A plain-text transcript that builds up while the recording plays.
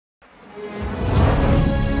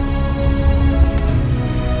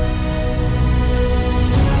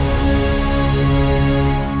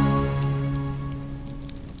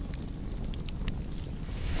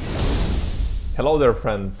Hello there,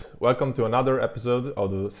 friends. Welcome to another episode of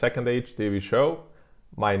the Second Age TV show.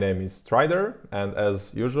 My name is Strider, and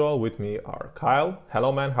as usual, with me are Kyle.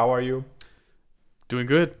 Hello, man. How are you? Doing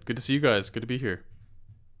good. Good to see you guys. Good to be here.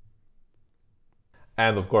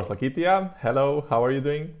 And of course, Lakitia. Hello. How are you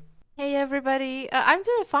doing? Hey everybody, I'm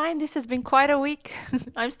doing fine. This has been quite a week.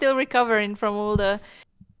 I'm still recovering from all the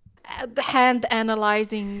hand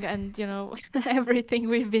analyzing and everything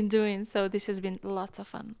we've been doing. So this has been lots of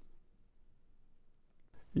fun.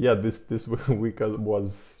 Yeah, this week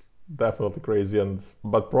was definitely crazy,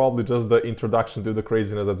 but probably just the introduction to the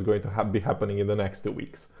craziness that's going to be happening in the next 2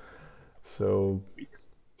 weeks. So,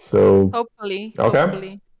 Hopefully, okay.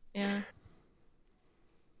 hopefully, yeah.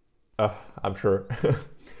 I'm sure.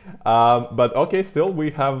 But okay, still we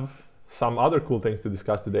have some other cool things to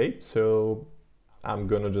discuss today. So I'm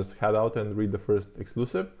gonna just head out and read the first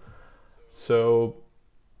exclusive. So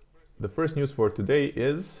the first news for today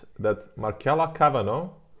is that Markella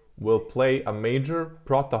Cavanaugh will play a major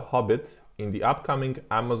proto-hobbit in the upcoming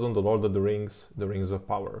Amazon The Lord of the Rings, The Rings of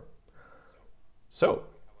Power. So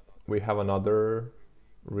we have another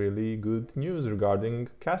really good news regarding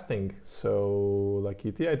casting. So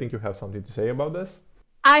Lakiti, I think you have something to say about this.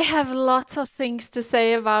 I have lots of things to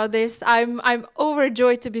say about this. I'm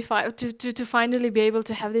overjoyed to finally be able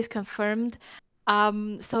to have this confirmed.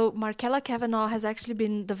 So Markella Cavanaugh has actually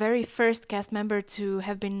been the very first cast member to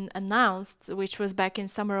have been announced, which was back in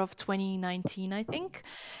summer of 2019, I think.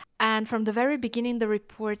 And from the very beginning, the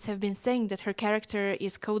reports have been saying that her character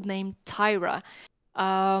is codenamed Tyra.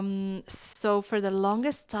 So for the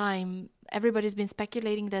longest time, everybody's been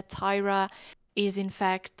speculating that Tyra is in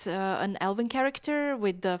fact an elven character,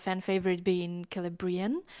 with the fan favorite being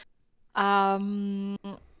Celebrian.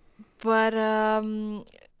 But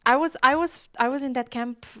I was in that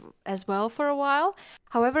camp as well for a while.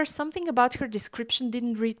 However, something about her description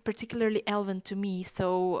didn't read particularly elven to me.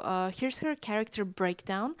 So here's her character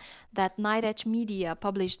breakdown that Night Edge Media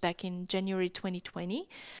published back in January 2020.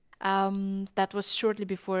 That was shortly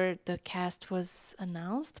before the cast was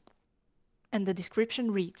announced. And the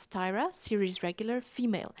description reads: Tyra, series regular,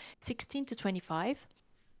 female, 16 to 25.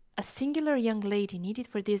 A singular young lady needed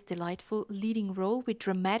for this delightful leading role with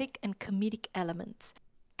dramatic and comedic elements.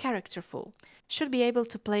 Characterful. Should be able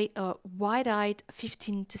to play a wide-eyed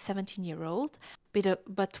 15 to 17-year-old,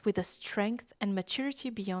 but with a strength and maturity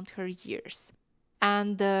beyond her years.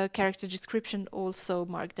 And the character description also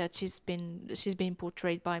marked that she's been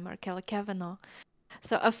portrayed by Markella Cavanaugh.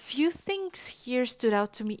 So a few things here stood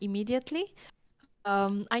out to me immediately.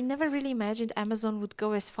 I never really imagined Amazon would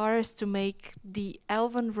go as far as to make the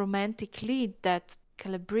elven romantic lead that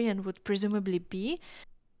Celebrian would presumably be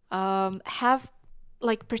have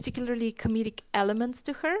like particularly comedic elements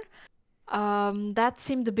to her. That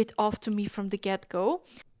seemed a bit off to me from the get-go.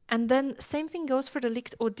 And then same thing goes for the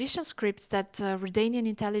leaked audition scripts that Redanian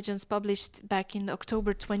Intelligence published back in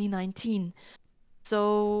October 2019.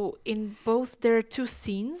 So in both their two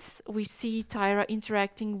scenes, we see Tyra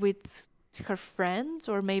interacting with her friends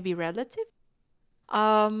or maybe relative.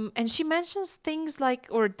 And she mentions things like,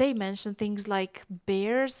 or they mention things like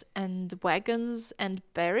bears and wagons and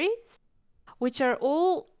berries, which are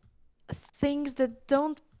all things that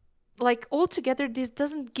don't, like, altogether, this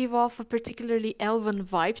doesn't give off a particularly elven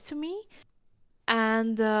vibe to me.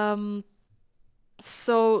 And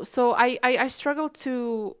so I struggle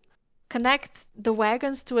to connect the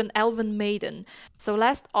wagons to an elven maiden. So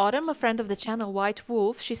last autumn, a friend of the channel, White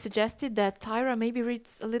Wolf, she suggested that Tyra maybe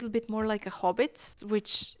reads a little bit more like a hobbit,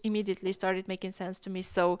 which immediately started making sense to me.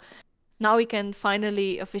 So now we can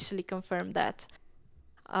finally officially confirm that.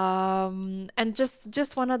 And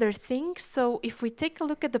just one other thing. So if we take a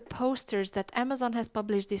look at the posters that Amazon has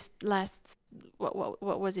published this last,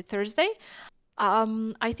 what was it, Thursday?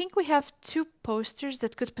 I think we have two posters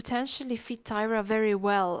that could potentially fit Tyra very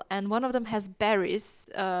well, and one of them has berries,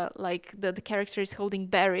 like the character is holding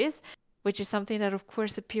berries, which is something that of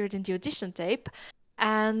course appeared in the audition tape.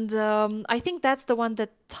 And I think that's the one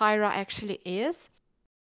that Tyra actually is.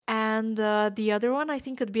 And the other one I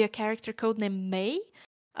think could be a character codenamed May,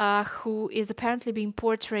 who is apparently being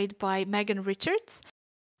portrayed by Megan Richards.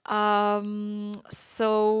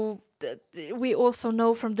 So we also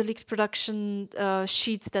know from the leaked production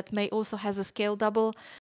sheets that May also has a scale double.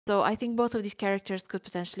 So I think both of these characters could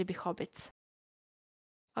potentially be hobbits.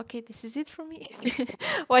 Okay, this is it for me.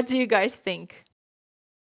 What do you guys think?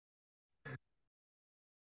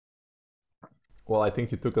 Well, I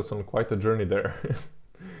think you took us on quite a journey there.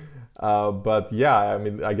 But yeah, I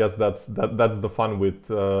mean, I guess that's the fun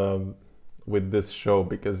with this show,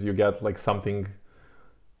 because you get like something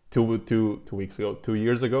two weeks ago, 2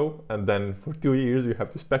 years ago, and then for 2 years you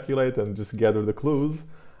have to speculate and just gather the clues.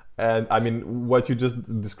 And I mean, what you just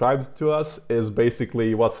described to us is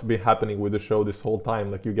basically what's been happening with the show this whole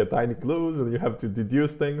time. Like, you get tiny clues and you have to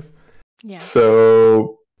deduce things. Yeah.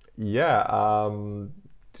 So yeah,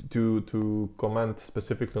 to comment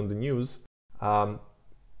specifically on the news, I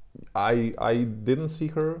didn't see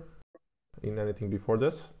her in anything before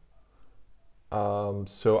this.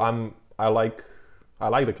 So I like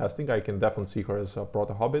the casting. I can definitely see her as a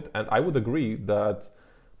proto Hobbit, and I would agree that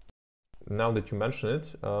now that you mention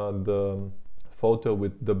it, the photo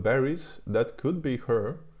with the berries, that could be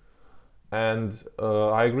her. And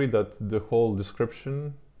I agree that the whole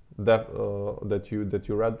description that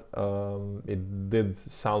you read, it did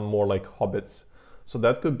sound more like hobbits. So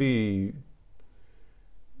that could be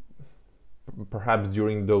perhaps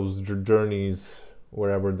during those journeys,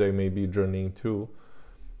 wherever they may be journeying to.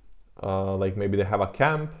 Like maybe they have a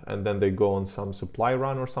camp and then they go on some supply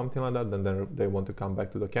run or something like that, then they want to come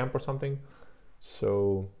back to the camp or something.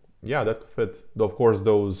 So yeah, that could fit. Though of course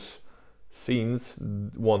those scenes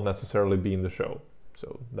won't necessarily be in the show,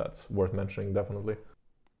 so that's worth mentioning definitely.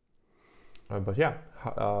 But yeah,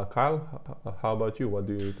 Kyle, how about you? What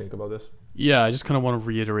do you think about this? Yeah, I just kind of want to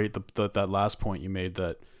reiterate that last point you made,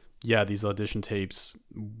 that yeah, these audition tapes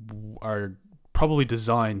are probably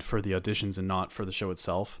designed for the auditions and not for the show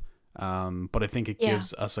itself. But I think it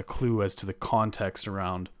gives us a clue as to the context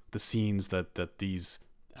around the scenes that these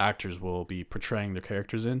actors will be portraying their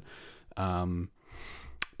characters in.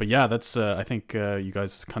 But yeah, that's I think you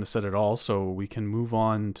guys kind of said it all, so we can move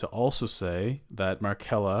on to also say that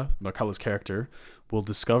Markella's character will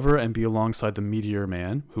discover and be alongside the Meteor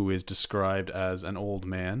Man, who is described as an old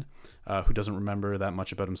man who doesn't remember that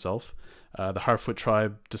much about himself. The Harfoot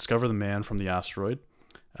tribe discover the man from the asteroid.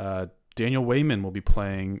 Daniel Wayman will be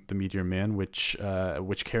playing the Meteor Man, which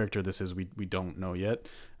character this is, we don't know yet.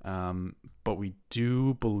 But we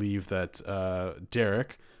do believe that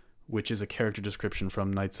Derek, which is a character description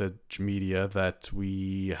from Night's Edge Media that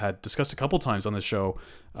we had discussed a couple times on the show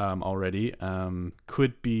already,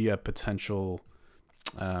 could be a potential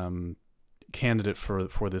candidate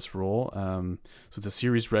for this role. So it's a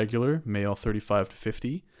series regular, male 35 to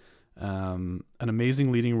 50. An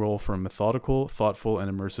amazing leading role for a methodical, thoughtful,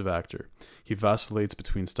 and immersive actor. He vacillates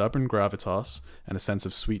between stubborn gravitas and a sense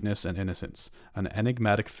of sweetness and innocence. An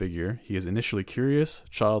enigmatic figure, he is initially curious,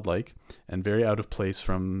 childlike, and very out of place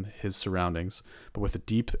from his surroundings, but with a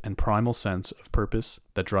deep and primal sense of purpose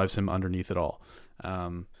that drives him underneath it all.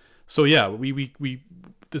 So yeah, we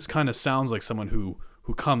this kind of sounds like someone who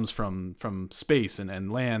comes from space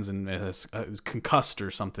and lands and is concussed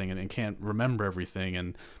or something and can't remember everything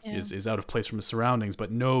and is out of place from his surroundings,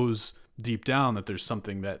 but knows deep down that there's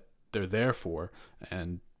something that they're there for,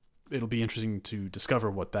 and it'll be interesting to discover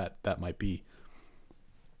what that might be.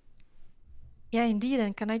 Yeah, indeed.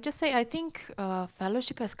 And can I just say, I think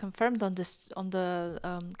Fellowship has confirmed on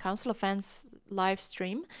the Council of Fans live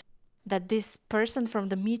stream that this person from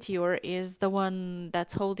the Meteor is the one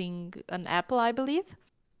that's holding an apple, I believe.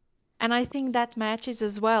 And I think that matches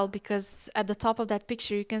as well, because at the top of that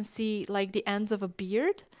picture you can see like the ends of a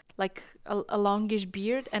beard, like a longish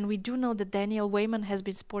beard, and we do know that Daniel Wayman has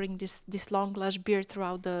been sporting this long lush beard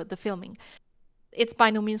throughout the filming. It's by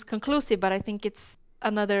no means conclusive, but I think it's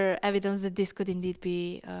another evidence that this could indeed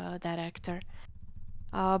be that actor.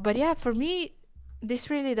 But yeah, for me,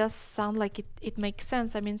 this really does sound like it makes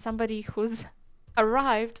sense. I mean, somebody who's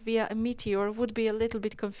arrived via a meteor would be a little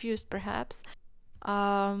bit confused, perhaps.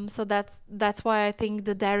 So that's why I think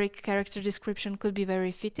the Derek character description could be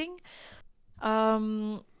very fitting.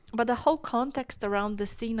 But the whole context around the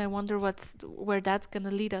scene, I wonder where that's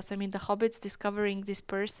gonna lead us. I mean, the hobbits discovering this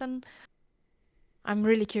person. I'm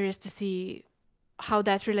really curious to see how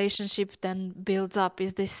that relationship then builds up.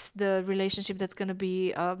 Is this the relationship that's going to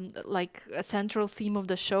be like a central theme of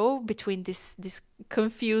the show between this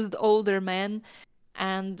confused older man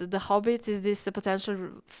and the hobbits? Is this a potential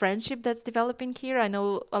friendship that's developing here? I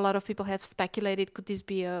know a lot of people have speculated, could this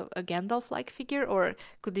be a Gandalf-like figure, or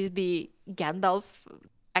could this be Gandalf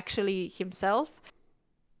actually himself?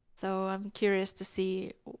 So I'm curious to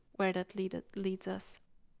see where that leads us.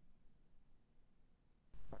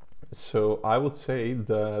 So I would say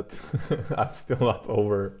that I'm still not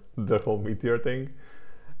over the whole Meteor thing.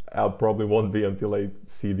 I probably won't be until I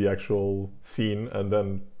see the actual scene and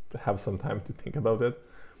then have some time to think about it.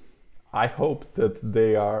 I hope that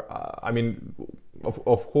they are, I mean,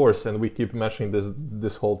 of course, and we keep mentioning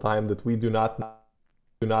this whole time, that we do not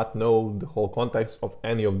know the whole context of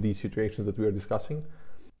any of these situations that we are discussing.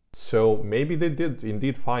 So maybe they did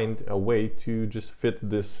indeed find a way to just fit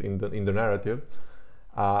this in the narrative.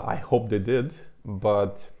 I hope they did,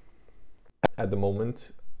 but at the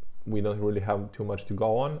moment we don't really have too much to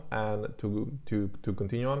go on and to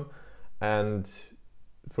continue on. And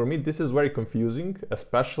for me, this is very confusing,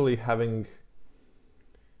 especially having,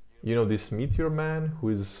 you know, this Meteor man who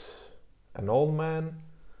is an old man,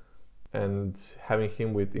 and having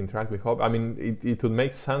him interact with Hobbit. I mean, it would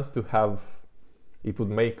make sense to have, it would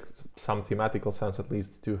make some thematical sense at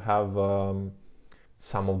least to have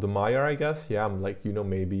some of the Maiar, I guess. Yeah, like, you know,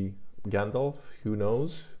 maybe Gandalf, who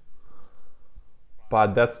knows?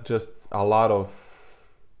 But that's just a lot of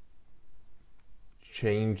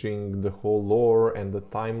changing the whole lore and the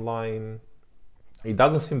timeline. It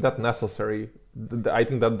doesn't seem that necessary. I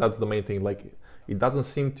think that's the main thing. Like, it doesn't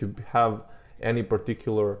seem to have any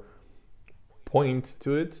particular point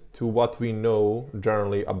to it, to what we know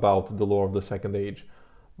generally about the lore of the Second Age.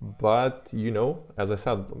 But, you know, as I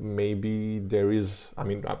said, maybe there is, I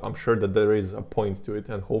mean, I'm sure that there is a point to it,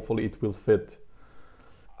 and hopefully it will fit.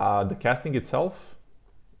 The casting itself,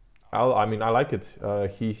 I mean, I like it.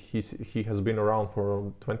 He has been around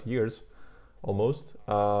for 20 years, almost,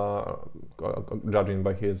 judging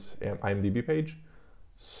by his IMDb page.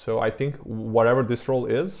 So I think whatever this role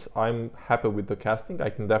is, I'm happy with the casting.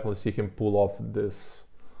 I can definitely see him pull off this.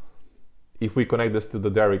 If we connect this to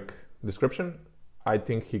the Derek description, I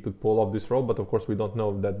think he could pull off this role. But of course, we don't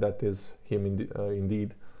know that that is him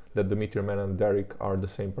indeed, that the Meteor Man and Derek are the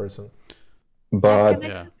same person. But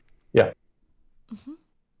yeah.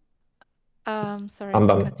 Sorry. I'm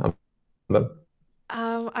done.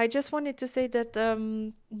 I just wanted to say that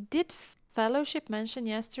did Fellowship mention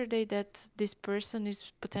yesterday that this person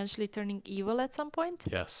is potentially turning evil at some point?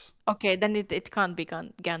 Yes. Okay, then it can't be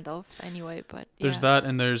Gandalf anyway, but there's that,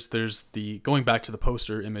 and there's the, going back to the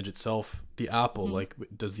poster image itself, the apple. Like,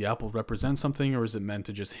 does the apple represent something, or is it meant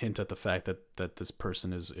to just hint at the fact that this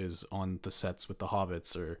person is on the sets with the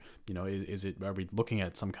hobbits, or, you know, are we looking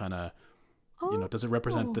at some kind of, you know, does it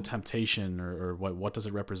represent the temptation, or what does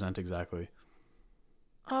it represent exactly?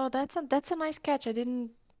 Oh, that's a nice catch. I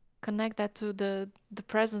didn't connect that to the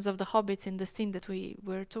presence of the hobbits in the scene that we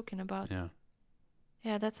were talking about.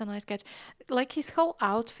 Yeah, that's a nice catch. Like, his whole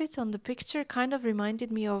outfit on the picture kind of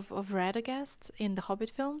reminded me of Radagast in the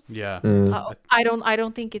Hobbit films. I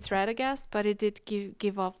don't think it's Radagast, but it did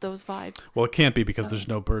give off those vibes. Well, it can't be, because there's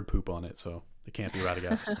no bird poop on it, so it can't be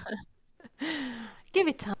Radagast. Give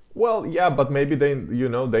it time. Well, yeah, but maybe they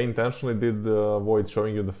intentionally did avoid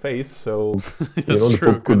showing you the face, so that's true. The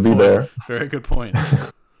poop could be there. Very good point.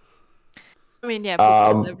 I mean, yeah,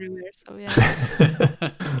 poop is everywhere, so yeah.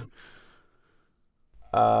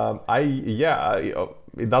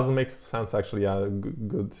 It doesn't make sense, actually. Yeah,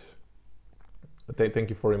 good. Thank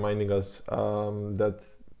you for reminding us that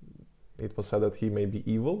it was said that he may be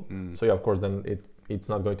evil. So yeah, of course, then it's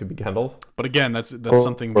not going to be Gandalf. But again, that's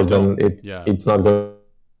something we don't. It's not going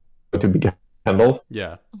to be Gandalf.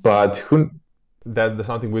 Yeah. But that's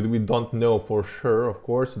something we don't know for sure, of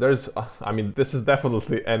course. There's, I mean, this is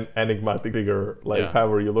definitely an enigmatic figure. Like,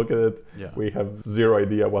 however you look at it, we have zero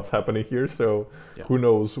idea what's happening here. So who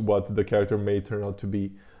knows what the character may turn out to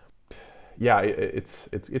be. Yeah,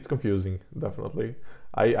 it's confusing, definitely.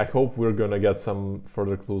 I hope we're gonna get some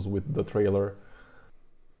further clues with the trailer.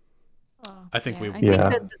 I think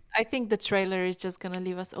I think the trailer is just gonna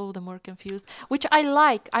leave us all the more confused, which I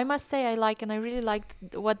like. I must say I like, and I really liked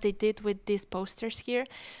what they did with these posters here,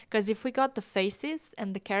 because if we got the faces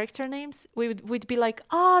and the character names, we'd be like,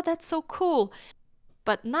 oh, that's so cool.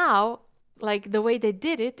 But now, like, the way they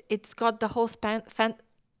did it, it's got the whole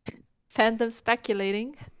fandom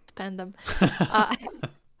speculating. Fandom.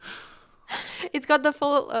 It's got the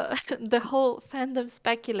whole fandom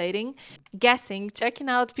speculating, guessing, checking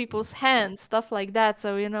out people's hands, stuff like that.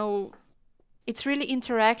 So, you know, it's really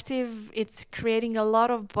interactive. It's creating a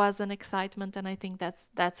lot of buzz and excitement, and I think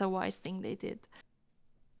that's a wise thing they did.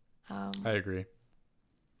 I agree.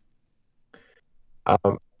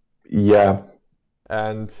 Yeah,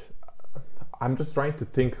 and I'm just trying to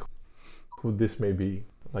think who this may be.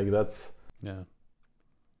 Like, that's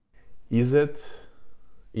Is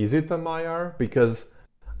it a Maiar? Because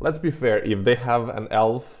let's be fair, if they have an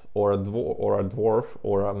elf or a dwarf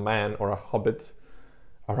or a man or a hobbit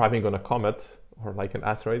arriving on a comet or like an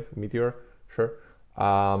asteroid, meteor, sure.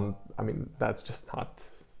 I mean, that's just not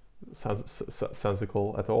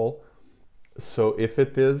sensical at all. So if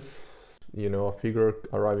it is, you know, a figure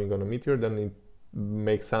arriving on a meteor, then it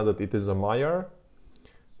makes sense that it is a Maiar.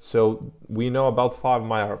 So we know about 5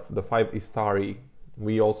 Maiar, the 5 Istari.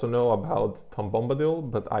 We also know about Tom Bombadil,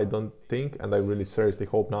 but I don't think, and I really seriously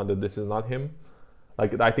hope now that this is not him.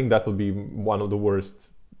 Like, I think that would be one of the worst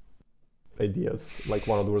ideas, like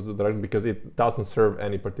one of the worst directions, because it doesn't serve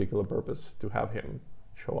any particular purpose to have him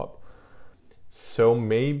show up. So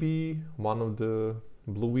maybe one of the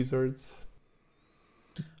blue wizards,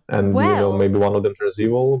 and maybe one of them turns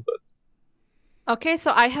evil. But okay,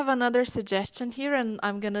 so I have another suggestion here, and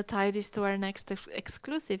I'm gonna tie this to our next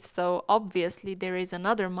exclusive. So obviously there is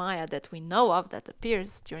another Maya that we know of that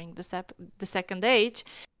appears during the Second Age,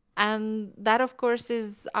 and that of course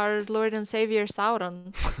is our Lord and Savior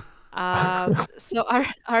Sauron. So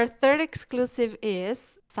our third exclusive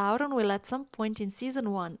is Sauron will at some point in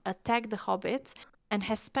season 1 attack the hobbits and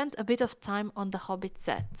has spent a bit of time on the hobbit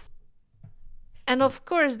sets. And of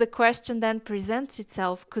course the question then presents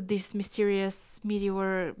itself, could this mysterious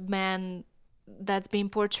meteor man that's being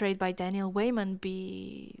portrayed by Daniel Wayman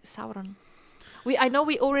be Sauron? I know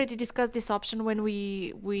we already discussed this option when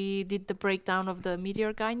we did the breakdown of the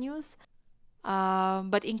Meteor guy news.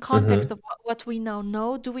 But in context of what we now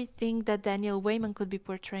know, do we think that Daniel Wayman could be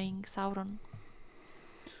portraying Sauron?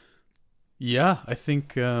 Yeah, I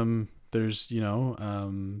think there's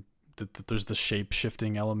there's the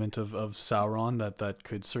shape-shifting element of Sauron that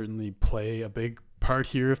could certainly play a big part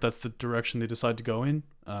here if that's the direction they decide to go in.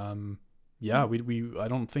 Yeah, I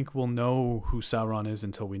don't think we'll know who Sauron is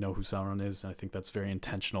until we know who Sauron is, and I think that's very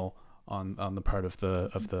intentional on the part of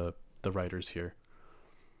the writers here.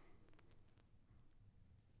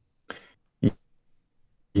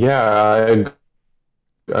 Yeah,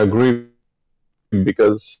 I agree,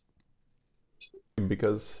 because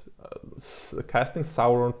casting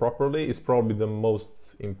Sauron properly is probably the most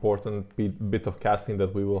important bit of casting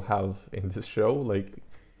that we will have in this show. Like,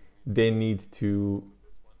 they need to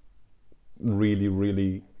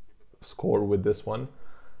really score with this one.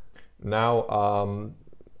 Now,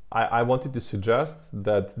 I wanted to suggest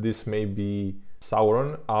that this may be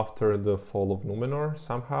Sauron after the fall of Numenor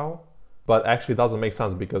somehow. But actually it doesn't make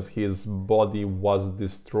sense, because his body was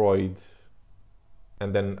destroyed,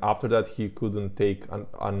 and then after that he couldn't take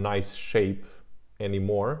a nice shape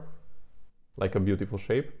anymore, like a beautiful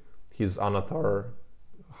shape. His Anatar,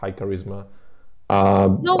 high charisma,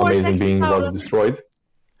 amazing being was destroyed.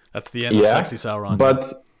 That's the end of sexy Sauron.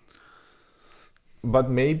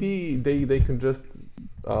 But maybe they can just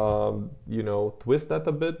twist that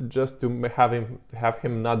a bit, just to have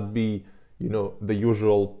him not be the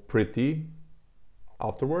usual pretty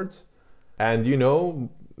afterwards. And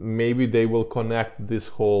maybe they will connect this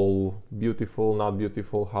whole beautiful, not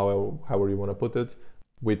beautiful, however you want to put it,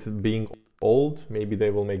 with being old. Maybe they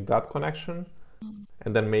will make that connection,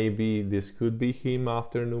 and then maybe this could be him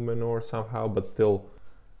after Numenor somehow. But still,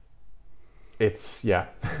 it's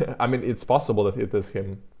I mean, it's possible that it is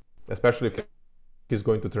him, especially if he's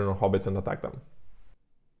going to turn on hobbits and attack them.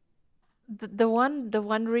 The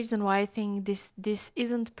one reason why I think this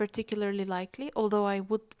isn't particularly likely, although I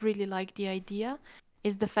would really like the idea,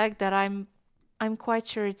 is the fact that I'm quite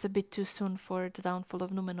sure it's a bit too soon for the downfall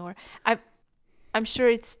of Numenor. I'm sure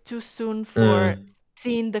it's too soon for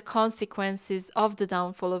seeing the consequences of the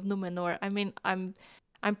downfall of Numenor. I mean, I'm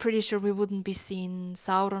pretty sure we wouldn't be seeing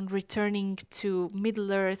Sauron returning to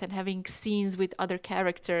Middle-earth and having scenes with other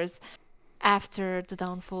characters after the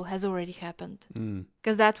downfall has already happened.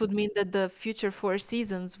 Because that would mean that the future 4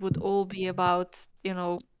 seasons would all be about,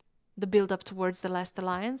 the build-up towards the Last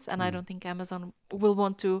Alliance, and I don't think Amazon will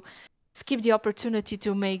want to skip the opportunity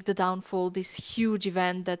to make the downfall this huge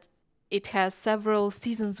event that it has several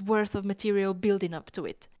seasons worth of material building up to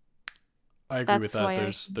it. I agree with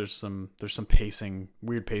that. There's some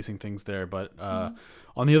weird pacing things there, but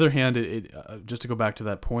on the other hand, it just to go back to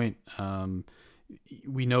that point,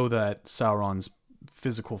 we know that Sauron's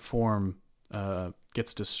physical form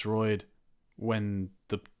gets destroyed when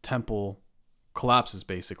the temple collapses,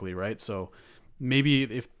 basically, right? So maybe,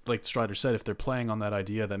 if, like Strider said, if they're playing on that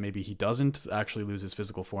idea that maybe he doesn't actually lose his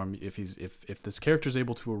physical form, if this character is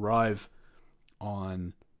able to arrive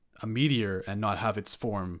on a meteor and not have its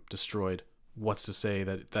form destroyed, what's to say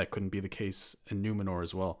that couldn't be the case in Numenor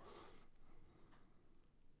as well?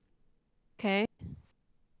 Okay.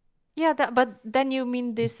 Yeah, but then you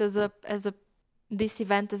mean this this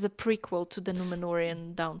event as a prequel to the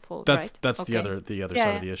Numenorian downfall, right? That's okay. the other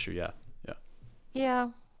side of the issue. Yeah.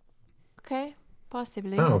 Okay.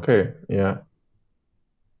 Possibly. Oh, okay. Yeah.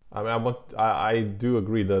 I mean, I do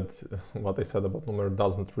agree that what I said about Numenor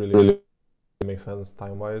doesn't really make sense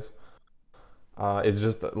time-wise. It's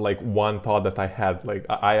just like one thought that I had. Like,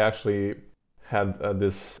 I actually had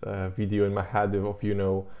this video in my head of,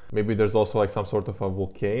 maybe there's also like some sort of a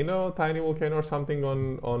volcano, tiny volcano or something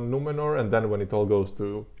on Numenor, and then when it all goes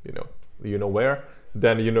to, where,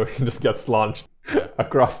 then, he just gets launched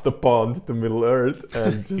across the pond to Middle-earth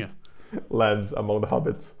and just lands among the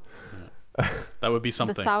hobbits. That would be The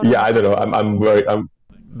something. Sauron Yeah, I don't know. effect.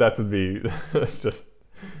 That would be just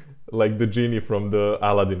like the genie from the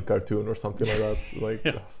Aladdin cartoon or something like that. Like,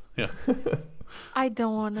 Yeah. Yeah. I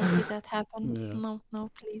don't want to see that happen. Yeah. No, no,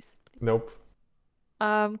 please. nope,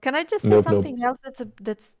 Can I just say nope, nope. something else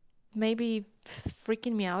that's maybe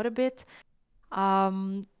freaking me out a bit?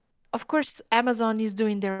 Um, of course, Amazon is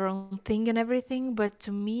doing their own thing and everything, but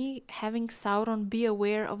to me, having Sauron be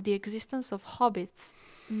aware of the existence of hobbits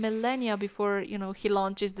millennia before, he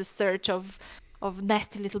launches the search of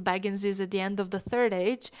nasty little Bagginses at the end of the Third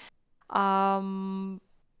Age, um,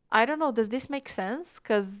 I don't know. Does this make sense?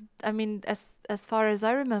 Because I mean, as far as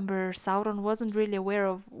I remember, Sauron wasn't really aware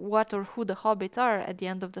of what or who the hobbits are at the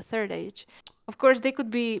end of the Third Age. Of course, they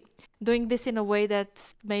could be doing this in a way that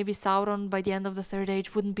maybe Sauron, by the end of the Third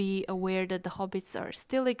Age, wouldn't be aware that the hobbits are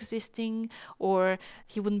still existing, or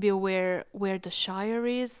he wouldn't be aware where the Shire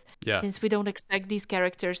is, Yeah. since we don't expect these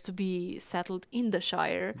characters to be settled in the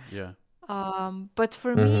Shire. Yeah. But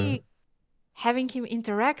for Hmm. me, having him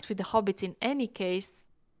interact with the hobbits in any case,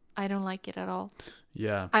 I don't like it at all.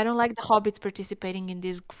 Yeah. I don't like the hobbits participating in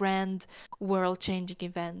these grand world-changing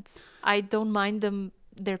events. I don't mind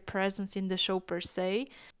their presence in the show per se,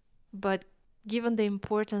 but given the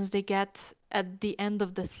importance they get at the end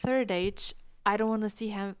of the Third Age, I don't want to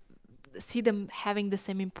see them having the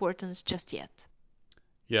same importance just yet.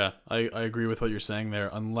 Yeah, I agree with what you're saying there.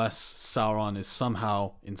 Unless Sauron is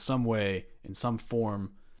somehow, in some way, in some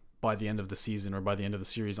form, by the end of the season or by the end of the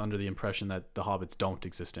series, under the impression that the hobbits don't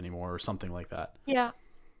exist anymore or something like that. Yeah,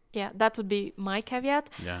 yeah, that would be my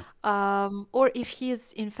caveat. Yeah. Or if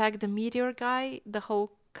he's in fact the Meteor guy, the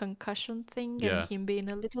whole concussion thing and Yeah. him being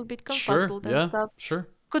a little bit Sure. confuzzled and Yeah. stuff Sure.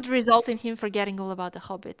 could result in him forgetting all about the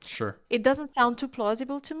hobbits. Sure. It doesn't sound too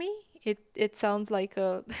plausible to me. It sounds like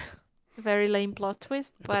a very lame plot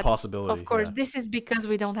twist, It's a but possibility. of course Yeah. this is because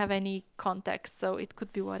we don't have any context, so it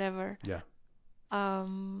could be whatever. Yeah.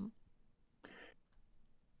 Um,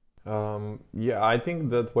 Yeah, I think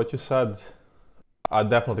that what you said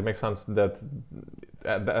definitely makes sense. That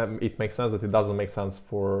it makes sense that it doesn't make sense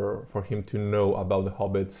for him to know about the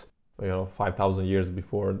hobbits, 5,000 years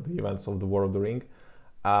before the events of the War of the Ring.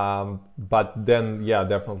 But then, yeah,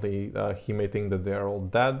 definitely, he may think that they're all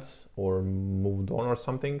dead or moved on or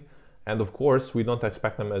something. And of course, we don't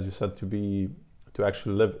expect them, as you said, to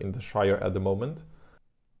actually live in the Shire at the moment,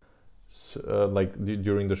 so,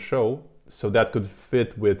 during the show. So that could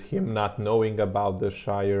fit with him not knowing about the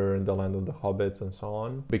Shire and the land of the hobbits and so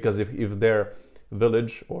on. Because if their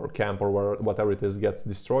village or camp or whatever it is gets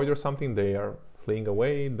destroyed or something, they are fleeing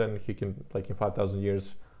away, then he can, like in 5,000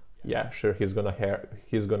 years, yeah, sure, he's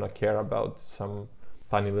gonna care about some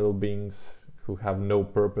tiny little beings who have no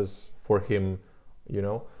purpose for him,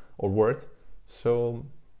 or worth. So,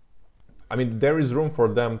 I mean, there is room for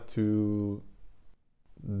them to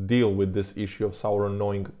deal with this issue of Sauron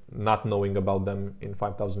not knowing about them in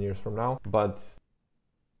 5,000 years from now. But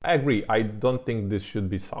I agree. I don't think this should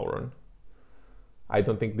be Sauron. I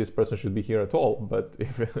don't think this person should be here at all. But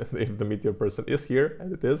if the Meteor person is here,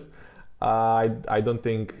 and it is, I don't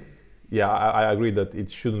think. Yeah, I agree that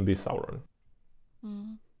it shouldn't be Sauron.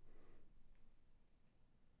 mm.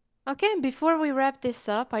 Okay, and before we wrap this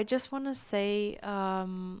up, I just want to say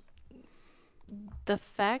the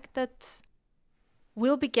fact that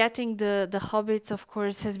we'll be getting the hobbits, of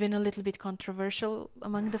course, has been a little bit controversial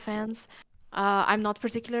among the fans. I'm not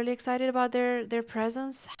particularly excited about their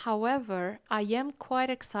presence. However, I am quite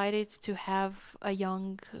excited to have a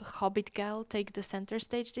young hobbit gal take the center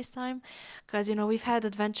stage this time, because we've had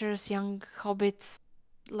adventurous young hobbits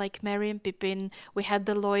like Merry and Pippin. We had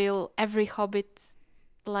the loyal every hobbit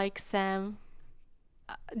like Sam.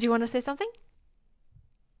 Do you want to say something?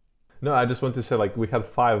 No, I just want to say, like, we had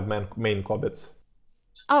five main hobbits.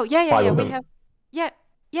 Oh, yeah, Five of we them. have.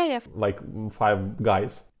 Yeah. Like 5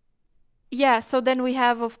 guys. Yeah, so then we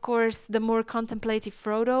have, of course, the more contemplative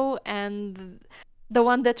Frodo and the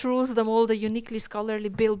one that rules them all, the uniquely scholarly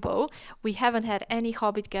Bilbo. We haven't had any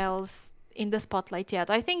Hobbit gals in the spotlight yet.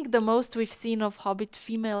 I think the most we've seen of Hobbit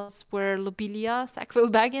females were Lobelia, Sackville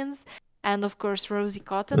Baggins, and of course Rosie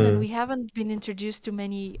Cotton, and we haven't been introduced to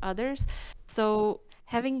many others. So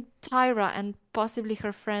having Tyra and possibly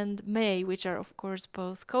her friend May, which are of course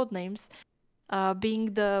both code names,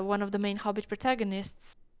 being one of the main Hobbit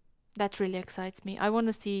protagonists, that really excites me. I want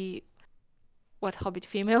to see what Hobbit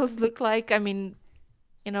females look like. I mean,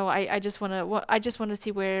 I just want to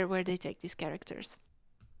see where they take these characters.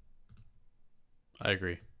 I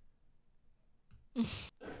agree.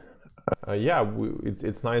 Yeah,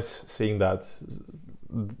 it's nice seeing that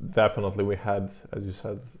definitely we had, as you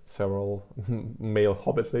said, several male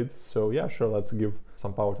Hobbit leads. So yeah, sure, let's give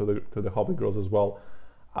some power to the Hobbit girls as well.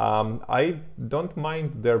 I don't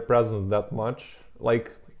mind their presence that much.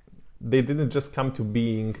 Like, they didn't just come to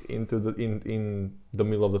being into in the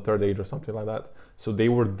middle of the Third Age or something like that. So they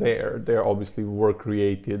were there. They obviously were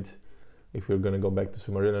created, if we're gonna go back to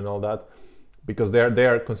Sumeria and all that, because they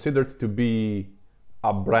are considered to be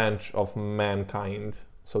a branch of mankind.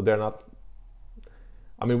 So they're not.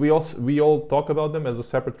 I mean, we all talk about them as a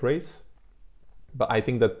separate race, but I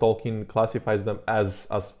think that Tolkien classifies them as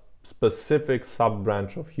a specific sub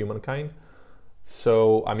branch of humankind.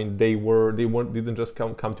 So I mean, they didn't just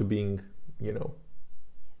come to being,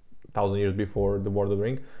 1,000 years before the Lord of the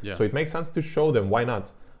Ring. Yeah. So it makes sense to show them. Why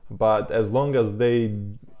not? But as long as they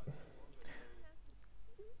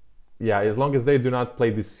do not play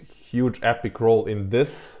this huge epic role in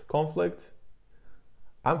this conflict,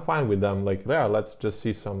 I'm fine with them. Like, yeah, let's just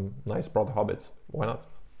see some nice broad hobbits. Why not?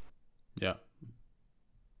 Yeah.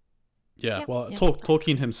 Yeah. Well, yeah.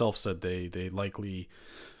 Tolkien himself said they likely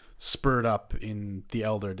spurred up in the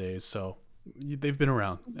Elder days, so they've been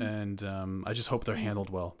around, and I just hope they're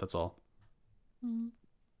handled well. That's all.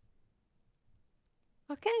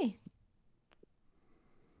 Okay.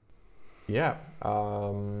 Yeah.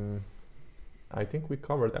 I think we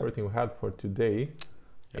covered everything we had for today.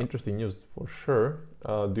 Yeah. Interesting news for sure.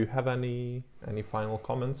 Do you have any final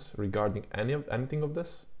comments regarding anything of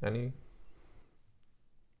this? Any?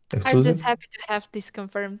 I'm just happy to have this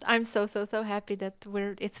confirmed. I'm so happy that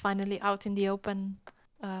it's finally out in the open.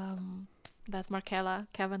 That Markella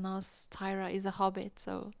Kavanagh's Tyra is a Hobbit.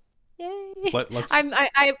 So, yay! I'm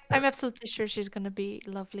absolutely sure she's gonna be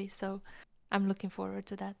lovely. So, I'm looking forward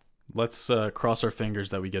to that. Let's cross our fingers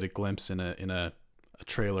that we get a glimpse in a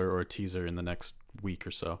trailer or a teaser in the next week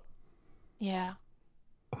or so. Yeah.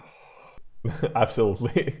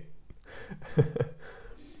 Absolutely.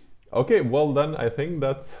 Okay, well then I think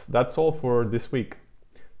that's all for this week.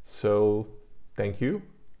 So thank you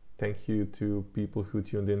to people who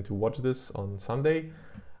tuned in to watch this on Sunday.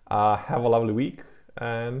 Have a lovely week,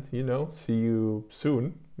 and see you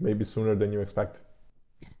soon, maybe sooner than you expect.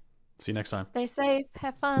 See you next time. Stay safe,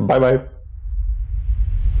 have fun. Bye bye.